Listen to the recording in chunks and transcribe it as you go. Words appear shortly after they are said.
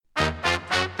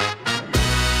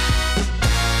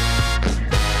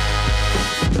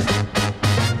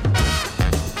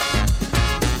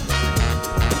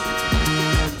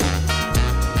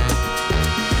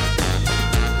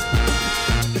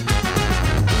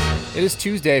It is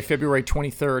Tuesday, February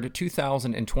 23rd,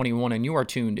 2021, and you are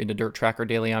tuned into Dirt Tracker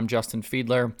Daily. I'm Justin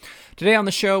Fiedler. Today on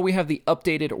the show, we have the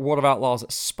updated World of Outlaws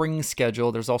spring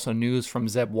schedule. There's also news from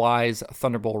Zeb Wise,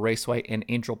 Thunderbowl Raceway, and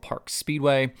Angell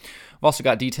Speedway. We've also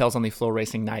got details on the Flow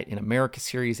Racing Night in America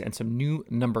series and some new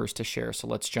numbers to share, so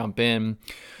let's jump in.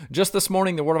 Just this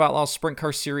morning, the World of Outlaws Sprint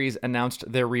Car Series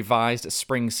announced their revised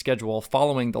spring schedule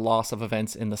following the loss of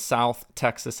events in the South,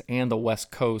 Texas, and the West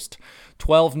Coast.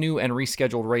 12 new and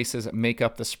rescheduled races make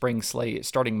up the spring slate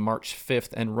starting March 5th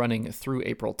and running through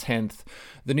April 10th.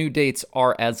 The new dates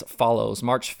are as follows: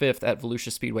 March 5th at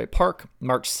Volusia Speedway Park,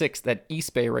 March 6th at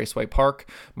East Bay Raceway Park,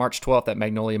 March 12th at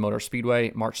Magnolia Motor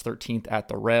Speedway, March 13th at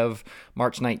The Rev,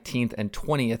 March 19th and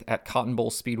 20th at Cotton Bowl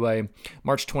Speedway,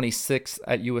 March 26th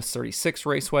at US 36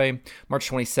 Raceway, March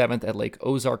 27th at Lake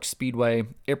Ozark Speedway,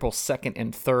 April 2nd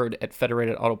and 3rd at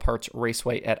Federated Auto Parts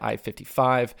Raceway at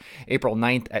I-55, April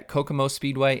 9th at Kokomo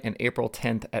Speedway, and April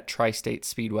 10th at Tri-State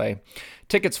Speedway.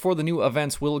 Tickets for the new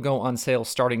events will go on sale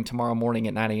starting tomorrow morning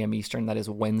at 9 a.m. Eastern. That is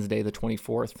Wednesday the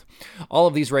 24th. All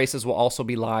of these races will also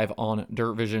be live on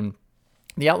Dirt Vision.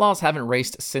 The Outlaws haven't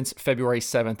raced since February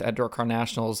 7th at Dirt Car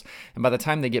Nationals, and by the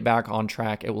time they get back on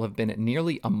track, it will have been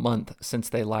nearly a month since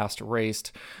they last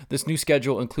raced. This new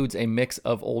schedule includes a mix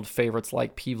of old favorites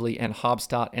like Peevely and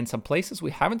Hobstadt, and some places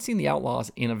we haven't seen the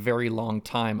Outlaws in a very long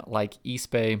time, like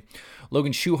East Bay.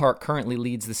 Logan Schuchart currently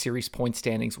leads the series point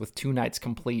standings with 2 nights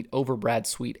complete over Brad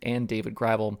Sweet and David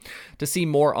Gravel. To see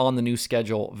more on the new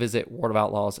schedule, visit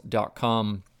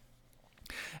worldofoutlaws.com.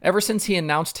 Ever since he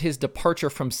announced his departure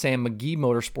from Sam McGee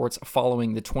Motorsports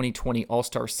following the 2020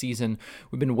 All-Star season,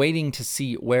 we've been waiting to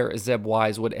see where Zeb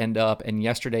Wise would end up, and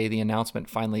yesterday the announcement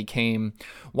finally came.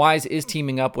 Wise is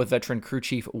teaming up with veteran crew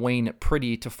chief Wayne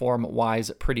Priddy to form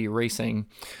Wise Priddy Racing.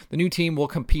 The new team will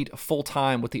compete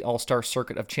full-time with the All-Star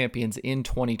Circuit of Champions in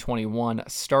 2021,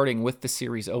 starting with the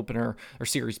series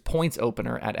points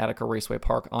opener at Attica Raceway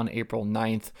Park on April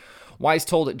 9th. Wise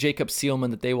told Jacob Seelman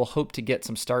that they will hope to get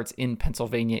some starts in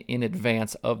Pennsylvania in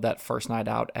advance of that first night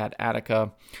out at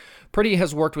Attica. Priddy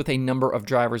has worked with a number of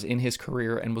drivers in his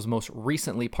career and was most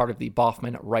recently part of the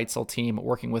Boffman-Reitzel team,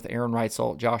 working with Aaron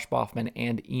Reitzel, Josh Boffman,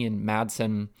 and Ian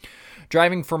Madsen.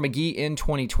 Driving for McGee in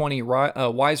 2020,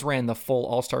 Wise ran the full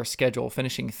All-Star schedule,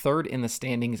 finishing 3rd in the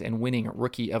standings and winning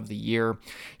Rookie of the Year.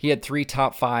 He had 3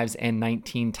 top 5s and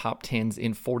 19 top 10s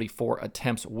in 44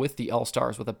 attempts with the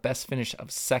All-Stars, with a best finish of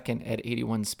 2nd at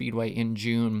 81 Speedway in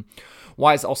June.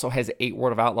 Wise also has 8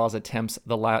 World of Outlaws attempts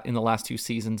in the last 2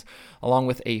 seasons, along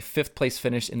with a 5th place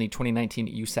finish in the 2019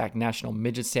 USAC National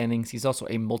Midget standings. He's also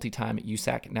a multi-time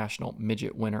USAC National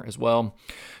Midget winner as well.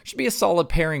 Should be a solid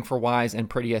pairing for Wise and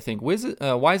Priddy, I think.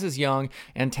 Wise is young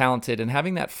and talented, and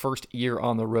having that first year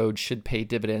on the road should pay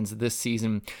dividends this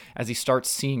season as he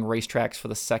starts seeing racetracks for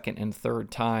the 2nd and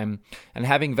 3rd time. And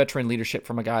having veteran leadership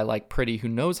from a guy like Priddy, who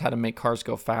knows how to make cars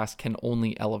go fast, can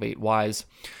only elevate Wise.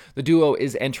 The duo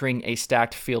is entering a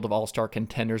stacked field of all-star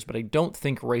contenders, but I don't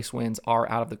think race wins are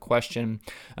out of the question.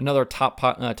 Another top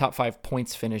 5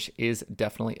 points finish is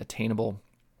definitely attainable.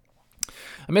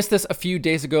 I missed this a few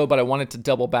days ago, but I wanted to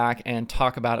double back and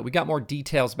talk about it. We got more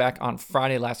details back on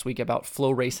Friday last week about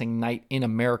Flow Racing Night in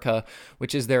America,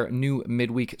 which is their new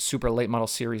midweek super late model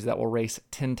series that will race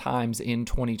 10 times in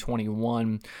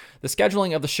 2021. The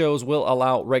scheduling of the shows will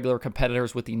allow regular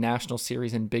competitors with the National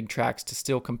Series and big tracks to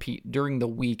still compete during the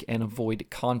week and avoid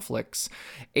conflicts.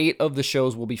 8 of the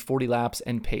shows will be 40 laps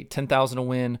and pay $10,000 to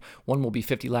win. 1 will be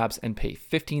 50 laps and pay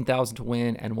 $15,000 to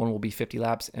win, and 1 will be 50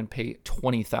 laps and pay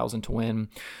 $20,000 to win.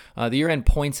 The year-end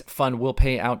points fund will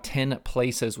pay out 10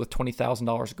 places with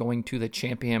 $20,000 going to the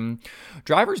champion.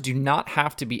 Drivers do not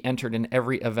have to be entered in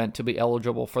every event to be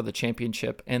eligible for the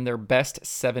championship, and their best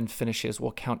 7 finishes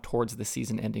will count towards the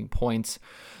season-ending points.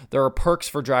 There are perks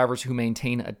for drivers who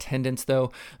maintain attendance,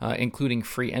 though, including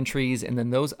free entries, and then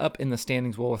those up in the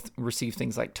standings will receive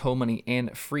things like tow money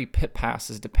and free pit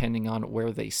passes depending on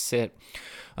where they sit.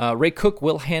 Ray Cook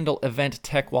will handle event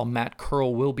tech while Matt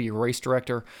Curl will be race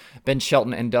director. Ben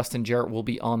Shelton and Dustin Jarrett will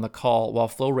be on the call, while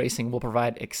Flow Racing will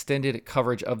provide extended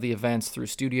coverage of the events through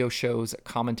studio shows,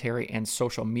 commentary, and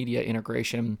social media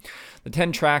integration. The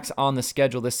 10 tracks on the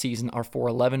schedule this season are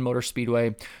 411 Motor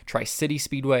Speedway, Tri-City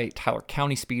Speedway, Tyler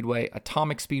County Speedway,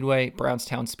 Atomic Speedway,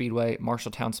 Brownstown Speedway,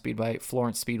 Marshalltown Speedway,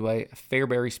 Florence Speedway,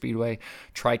 Fairbury Speedway,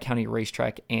 Tri-County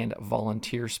Racetrack, and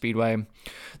Volunteer Speedway.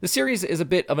 The series is a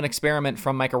bit of an experiment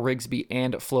from Michael Rigsby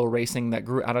and Flow Racing that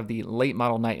grew out of the late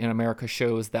model night in America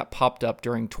shows that popped up up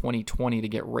during 2020 to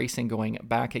get racing going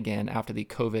back again after the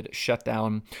COVID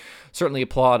shutdown. Certainly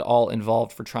applaud all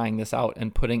involved for trying this out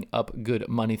and putting up good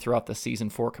money throughout the season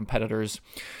for competitors.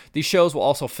 These shows will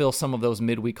also fill some of those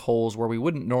midweek holes where we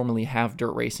wouldn't normally have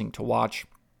dirt racing to watch.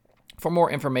 For more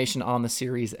information on the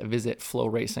series, visit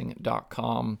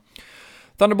flowracing.com.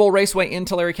 Thunderbowl Raceway in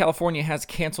Tulare, California has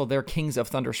canceled their Kings of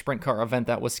Thunder sprint car event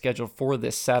that was scheduled for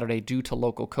this Saturday due to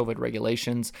local COVID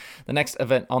regulations. The next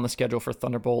event on the schedule for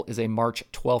Thunderbowl is a March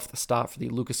 12th stop for the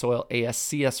Lucas Oil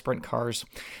ASCS sprint cars.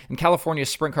 And California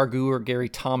sprint car guru Gary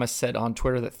Thomas said on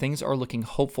Twitter that things are looking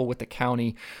hopeful with the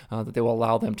county that they will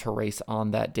allow them to race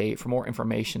on that date. For more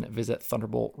information, visit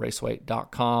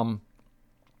thunderboltraceway.com.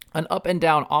 An up and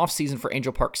down off-season for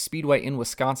Angell Park Speedway in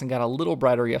Wisconsin got a little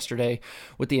brighter yesterday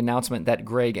with the announcement that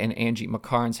Greg and Angie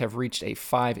McCarnes have reached a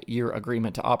 5-year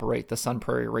agreement to operate the Sun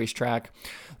Prairie racetrack.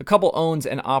 The couple owns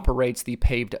and operates the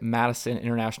paved Madison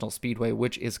International Speedway,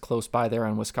 which is close by there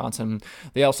in Wisconsin.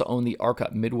 They also own the ARCA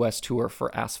Midwest Tour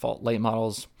for asphalt late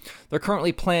models. They're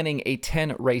currently planning a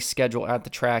 10-race schedule at the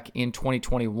track in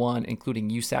 2021,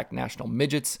 including USAC National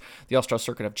Midgets, the All-Star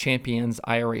Circuit of Champions,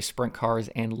 IRA Sprint Cars,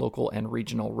 and local and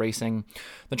regional racing.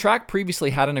 The track previously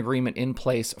had an agreement in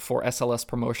place for SLS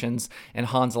Promotions and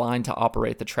Hans Line to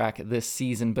operate the track this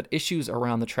season, but issues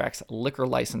around the track's liquor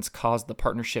license caused the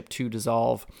partnership to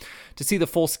dissolve. To see the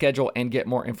full schedule and get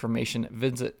more information,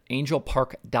 visit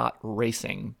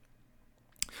angelpark.racing.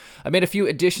 I made a few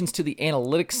additions to the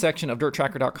analytics section of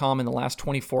DirtTracker.com in the last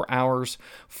 24 hours.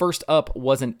 First up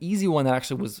was an easy one that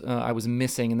actually I was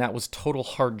missing, and that was total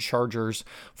hard chargers.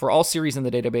 For all series in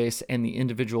the database and the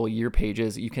individual year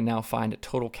pages, you can now find a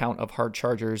total count of hard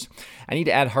chargers. I need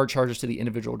to add hard chargers to the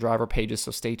individual driver pages,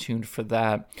 so stay tuned for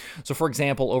that. So for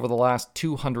example, over the last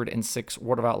 206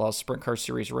 World of Outlaws Sprint Car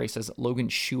Series races, Logan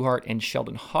Schuchart and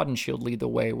Sheldon Haudenschild lead the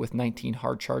way with 19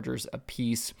 hard chargers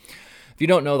apiece. If you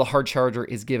don't know, the hard charger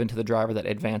is given to the driver that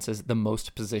advances the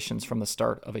most positions from the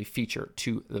start of a feature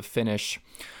to the finish.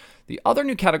 The other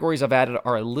new categories I've added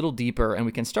are a little deeper, and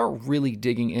we can start really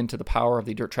digging into the power of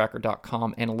the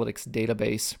DirtTracker.com analytics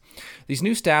database. These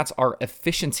new stats are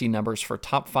efficiency numbers for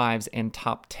top 5s and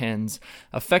top 10s,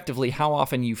 effectively how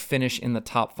often you finish in the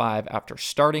top 5 after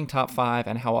starting top 5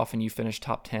 and how often you finish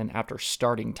top 10 after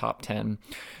starting top 10.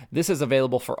 This is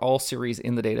available for all series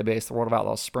in the database, the World of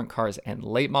Outlaws Sprint Cars and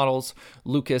Late Models,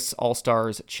 Lucas,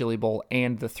 All-Stars, Chili Bowl,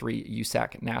 and the 3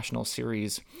 USAC National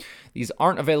Series. These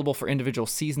aren't available for individual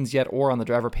seasons yet or on the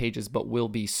driver pages, but will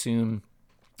be soon.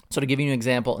 So to give you an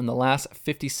example, in the last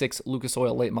 56 Lucas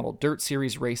Oil Late Model Dirt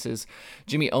Series races,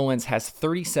 Jimmy Owens has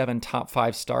 37 top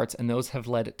 5 starts, and those have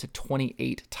led to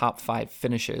 28 top 5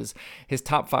 finishes. His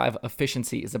top 5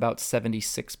 efficiency is about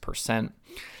 76%.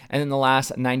 And in the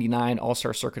last 99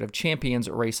 All-Star Circuit of Champions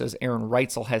races, Aaron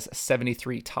Reitzel has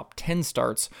 73 top 10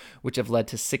 starts, which have led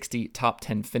to 60 top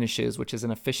 10 finishes, which is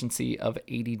an efficiency of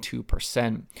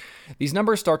 82%. These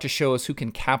numbers start to show us who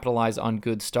can capitalize on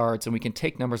good starts, and we can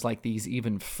take numbers like these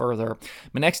even further.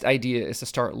 My next idea is to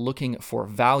start looking for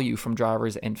value from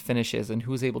drivers and finishes and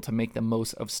who is able to make the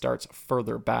most of starts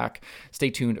further back. Stay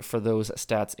tuned for those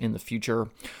stats in the future.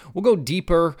 We'll go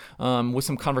deeper with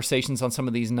some conversations on some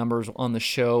of these numbers on the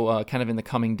show kind of in the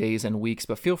coming days and weeks,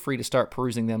 but feel free to start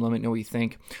perusing them. Let me know what you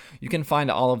think. You can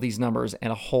find all of these numbers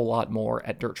and a whole lot more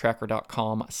at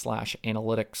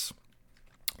dirttracker.com/analytics.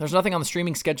 There's nothing on the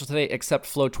streaming schedule today except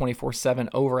Flow 24/7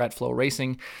 over at Flow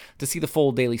Racing. To see the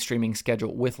full daily streaming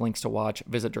schedule with links to watch,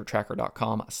 visit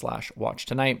dirttracker.com/watch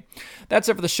tonight. That's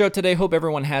it for the show today. Hope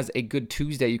everyone has a good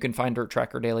Tuesday. You can find Dirt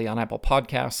Tracker Daily on Apple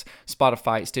Podcasts,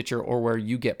 Spotify, Stitcher, or where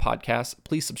you get podcasts.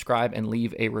 Please subscribe and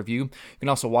leave a review. You can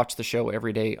also watch the show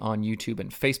every day on YouTube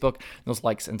and Facebook. Those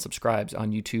likes and subscribes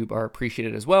on YouTube are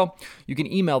appreciated as well. You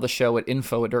can email the show at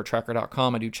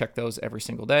info@dirttracker.com. I do check those every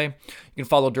single day. You can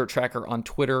follow Dirt Tracker on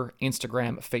Twitter,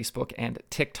 Instagram, Facebook, and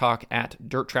TikTok at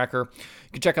Dirt Tracker.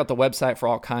 You can check out the website for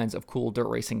all kinds of cool dirt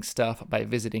racing stuff by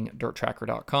visiting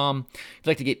dirttracker.com. If you'd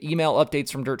like to get email updates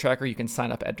from Dirt Tracker, you can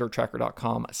sign up at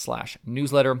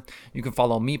dirttracker.com/newsletter. You can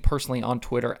follow me personally on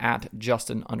Twitter at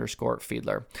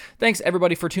Justin_Fiedler. Thanks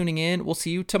everybody for tuning in. We'll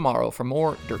see you tomorrow for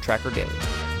more Dirt Tracker Daily.